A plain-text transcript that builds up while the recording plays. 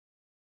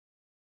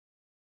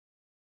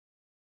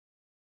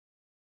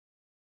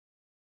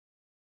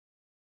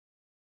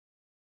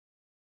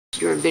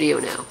You're in video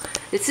now.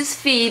 This is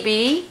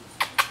Phoebe.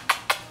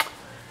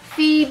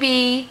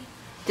 Phoebe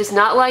does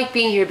not like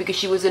being here because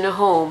she was in a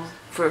home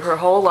for her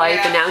whole life,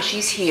 and now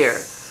she's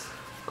here.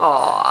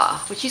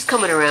 Aw, but she's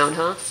coming around,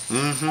 huh?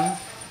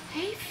 Mm-hmm.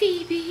 Hey,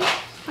 Phoebe.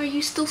 Are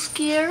you still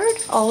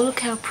scared? Oh, look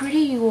how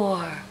pretty you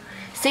are.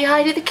 Say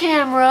hi to the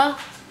camera.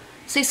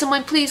 Say,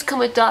 someone please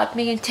come adopt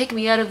me and take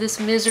me out of this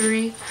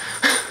misery.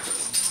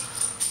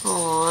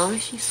 Aw,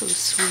 she's so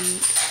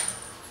sweet.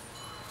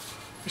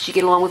 Does she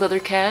get along with other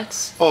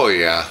cats? Oh,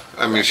 yeah.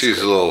 I mean, she's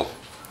good. A little...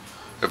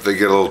 If they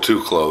get a little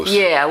too close.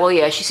 Yeah, well,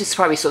 yeah, she's just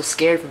probably so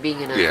scared from being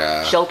in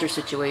a shelter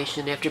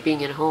situation after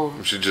being at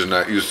home. She's just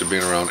not used to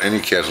being around any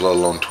cats, let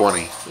alone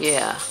 20.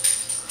 Yeah.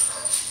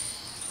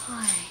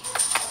 Hi.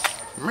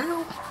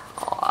 Meow.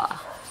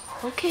 Aw.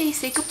 Okay,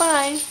 say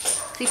goodbye.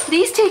 Say,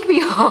 please take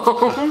me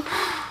home.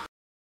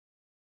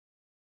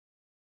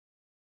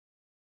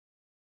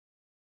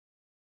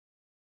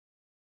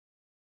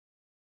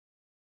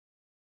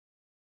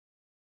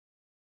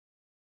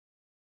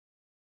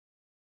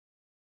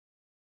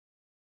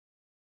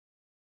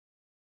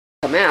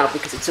 Come out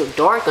because it's so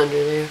dark under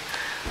there.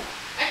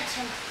 I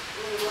can turn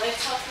the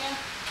lights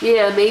off now?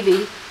 Yeah,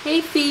 maybe.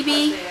 Hey,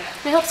 Phoebe.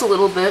 It helps a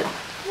little bit.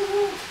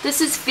 This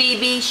is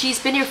Phoebe. She's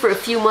been here for a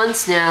few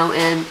months now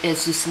and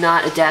is just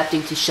not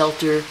adapting to the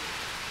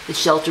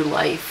shelter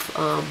life.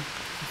 I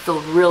feel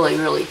really,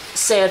 really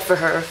sad for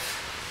her.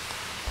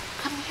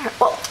 Come here.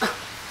 Oh.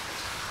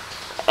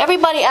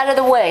 Everybody out of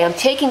the way. I'm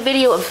taking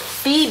video of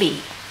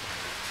Phoebe.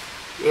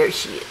 There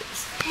she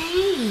is.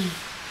 Hey.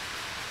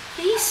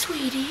 Hey,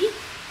 sweetie.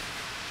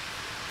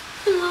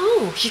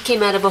 Hello. She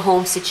came out of a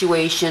home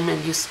situation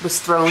and just was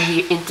thrown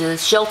here into the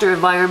shelter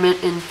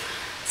environment, and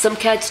some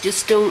cats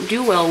just don't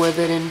do well with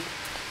it, and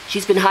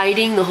she's been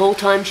hiding the whole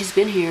time she's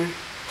been here.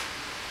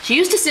 She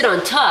used to sit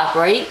on top,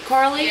 right,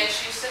 Carly? Yeah,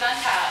 she used to sit on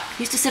top.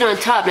 Used to sit on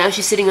top, now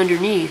she's sitting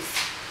underneath.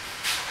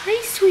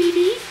 Hi,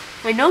 sweetie.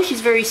 I know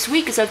she's very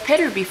sweet because I've pet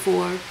her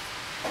before.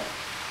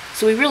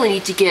 So we really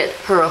need to get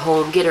her a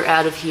home, get her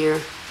out of here.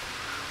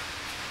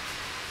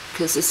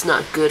 Because it's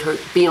not good, her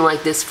being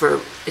like this for,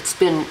 it's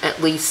been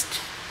at least,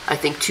 I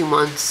think, 2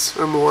 months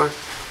or more.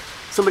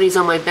 Somebody's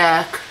on my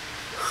back.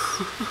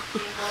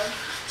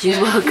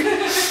 G-Bug.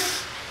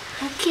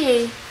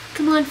 Okay,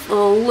 come on.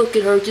 Oh, look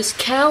at her just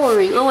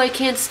cowering. Oh, I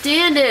can't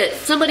stand it.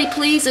 Somebody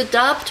please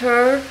adopt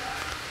her.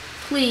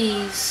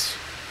 Please.